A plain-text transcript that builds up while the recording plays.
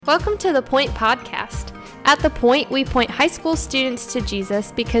Welcome to The Point Podcast. At The Point, we point high school students to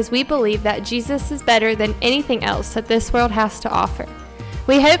Jesus because we believe that Jesus is better than anything else that this world has to offer.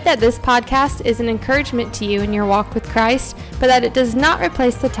 We hope that this podcast is an encouragement to you in your walk with Christ, but that it does not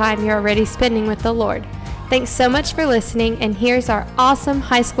replace the time you're already spending with the Lord. Thanks so much for listening, and here's our awesome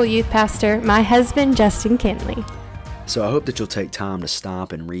high school youth pastor, my husband, Justin Kinley. So I hope that you'll take time to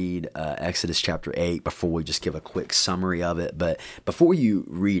stop and read Exodus chapter 8 before we just give a quick summary of it. But before you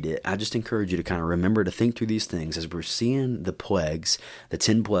read it, I just encourage you to kind of remember to think through these things as we're seeing the plagues, the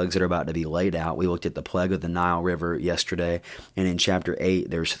 10 plagues that are about to be laid out. We looked at the plague of the Nile River yesterday, and in chapter 8,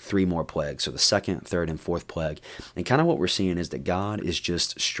 there's 3 more plagues. So the second, third, and fourth plague. And kind of what we're seeing is that God is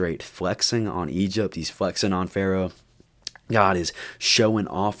just straight flexing on Egypt. He's flexing on Pharaoh. God is showing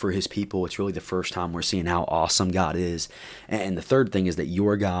off for his people. It's really the first time we're seeing how awesome God is. And the third thing is that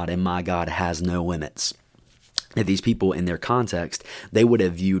your God and my God has no limits. That these people, in their context, they would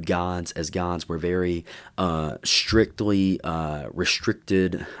have viewed gods as gods were very strictly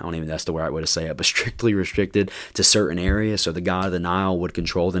restricted. I don't even know if that's the right way to say it, but strictly restricted to certain areas. So the god of the Nile would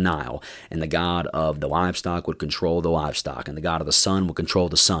control the Nile, and the god of the livestock would control the livestock, and the god of the sun would control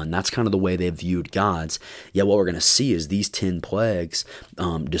the sun. That's kind of the way they viewed gods. Yet what we're going to see is these 10 plagues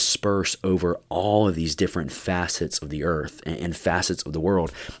disperse over all of these different facets of the earth and facets of the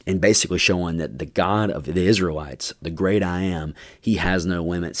world, and basically showing that the God of the Israelites, the great I am, he has no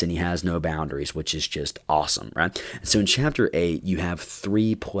limits and he has no boundaries, which is just awesome, right? So in chapter 8, you have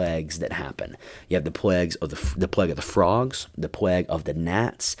 3 plagues that happen. You have the plagues of the plague of the frogs, the plague of the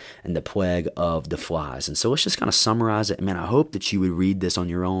gnats, and the plague of the flies. And so let's just kind of summarize it. Man, I hope that you would read this on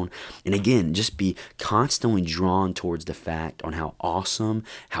your own. And again, just be constantly drawn towards the fact on how awesome,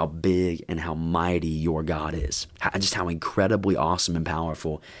 how big, and how mighty your God is. Just how incredibly awesome and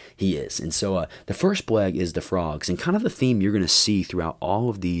powerful he is. And so the first plague is the frogs, and kind of the theme you're going to see throughout all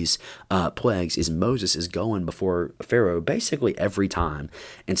of these plagues is Moses is going before Pharaoh basically every time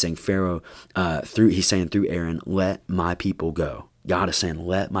and saying, Pharaoh, he's saying through Aaron, let my people go. God is saying,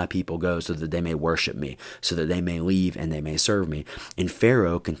 let my people go so that they may worship me, so that they may leave and they may serve me. And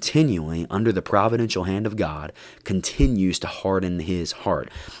Pharaoh, continually, under the providential hand of God, continues to harden his heart.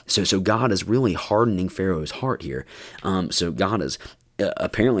 So God is really hardening Pharaoh's heart here. So God is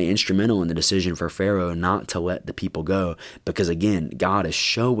apparently instrumental in the decision for Pharaoh not to let the people go, because again, God is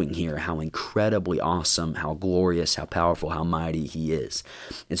showing here how incredibly awesome, how glorious, how powerful, how mighty he is.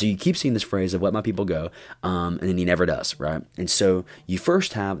 And so you keep seeing this phrase of let my people go, and then he never does, right? And so you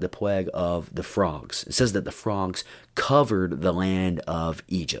first have the plague of the frogs. It says that the frogs covered the land of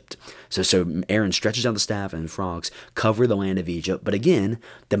Egypt. So Aaron stretches out the staff and the frogs cover the land of Egypt. But again,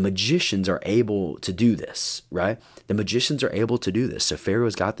 the magicians are able to do this, right? The magicians are able to do this. So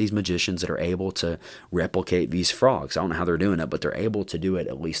Pharaoh's got these magicians that are able to replicate these frogs. I don't know how they're doing it, but they're able to do it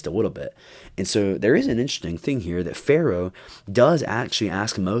at least a little bit. And so there is an interesting thing here that Pharaoh does actually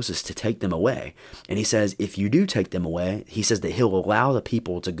ask Moses to take them away. And he says, if you do take them away, he says that he'll allow the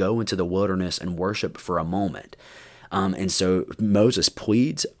people to go into the wilderness and worship for a moment. And so Moses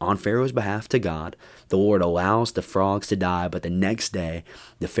pleads on Pharaoh's behalf to God. The Lord allows the frogs to die, but the next day,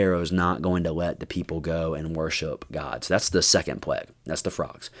 the Pharaoh's not going to let the people go and worship God. So that's the second plague. That's the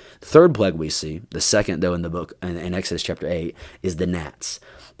frogs. The third plague we see, the second though in the book, in Exodus chapter 8, is the gnats.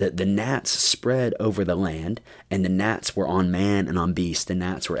 The gnats spread over the land, and the gnats were on man and on beast. The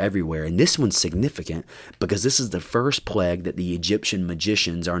gnats were everywhere. And this one's significant because this is the first plague that the Egyptian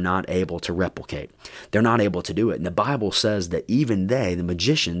magicians are not able to replicate. They're not able to do it. And the Bible says that even they, the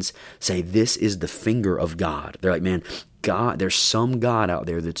magicians, say this is the finger of God. They're like, man, God, there's some God out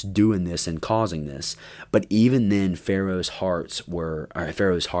there that's doing this and causing this. But even then, Pharaoh's heart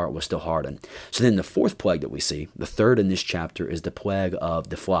was still hardened. So then the fourth plague that we see, the third in this chapter, is the plague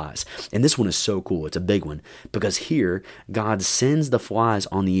of the flies. And this one is so cool. It's a big one because here God sends the flies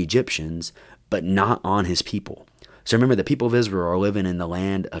on the Egyptians, but not on his people. So remember, the people of Israel are living in the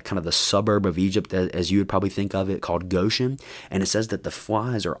land, kind of the suburb of Egypt, as you would probably think of it, called Goshen. And it says that the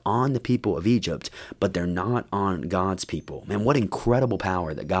flies are on the people of Egypt, but they're not on God's people. Man, what incredible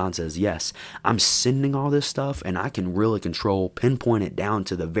power that God says, yes, I'm sending all this stuff, and I can really pinpoint it down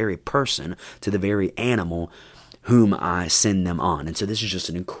to the very person, to the very animal whom I send them on. And so this is just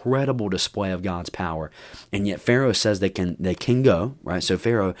an incredible display of God's power. And yet Pharaoh says they can go, right? So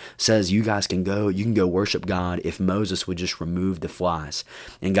Pharaoh says, you guys can go, you can go worship God if Moses would just remove the flies.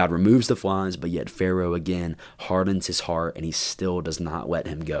 And God removes the flies, but yet Pharaoh again hardens his heart and he still does not let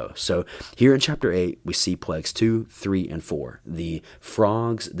him go. So here in chapter 8, we see plagues 2, 3, and 4, the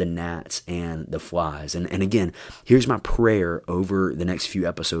frogs, the gnats, and the flies. And again, here's my prayer over the next few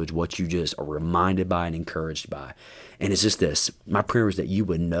episodes, what you just are reminded by and encouraged by. by. And it's just this. My prayer is that you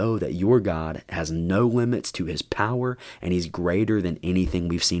would know that your God has no limits to his power, and he's greater than anything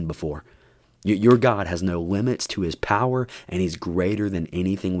we've seen before. Your God has no limits to his power, and he's greater than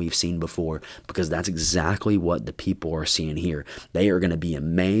anything we've seen before, because that's exactly what the people are seeing here. They are going to be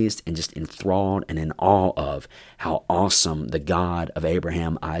amazed and just enthralled and in awe of how awesome the God of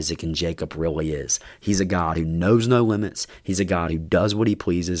Abraham, Isaac, and Jacob really is. He's a God who knows no limits. He's a God who does what he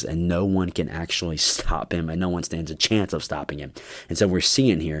pleases, and no one can actually stop him, and no one stands a chance of stopping him. And so we're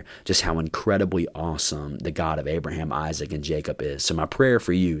seeing here just how incredibly awesome the God of Abraham, Isaac, and Jacob is. So my prayer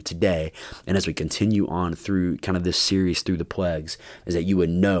for you today, and as we continue on through kind of this series through the plagues, is that you would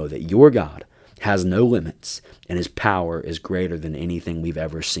know that your God has no limits and his power is greater than anything we've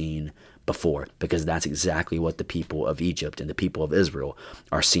ever seen before, because that's exactly what the people of Egypt and the people of Israel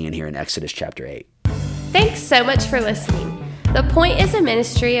are seeing here in Exodus chapter 8. Thanks so much for listening. The Point is a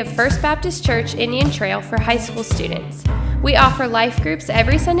ministry of First Baptist Church Indian Trail for high school students. We offer life groups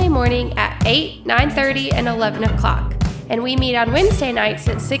every Sunday morning at 8, 9:30, and 11 o'clock, and we meet on Wednesday nights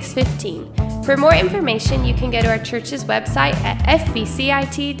at 6:15. For more information, you can go to our church's website at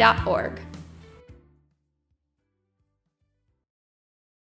fbcit.org.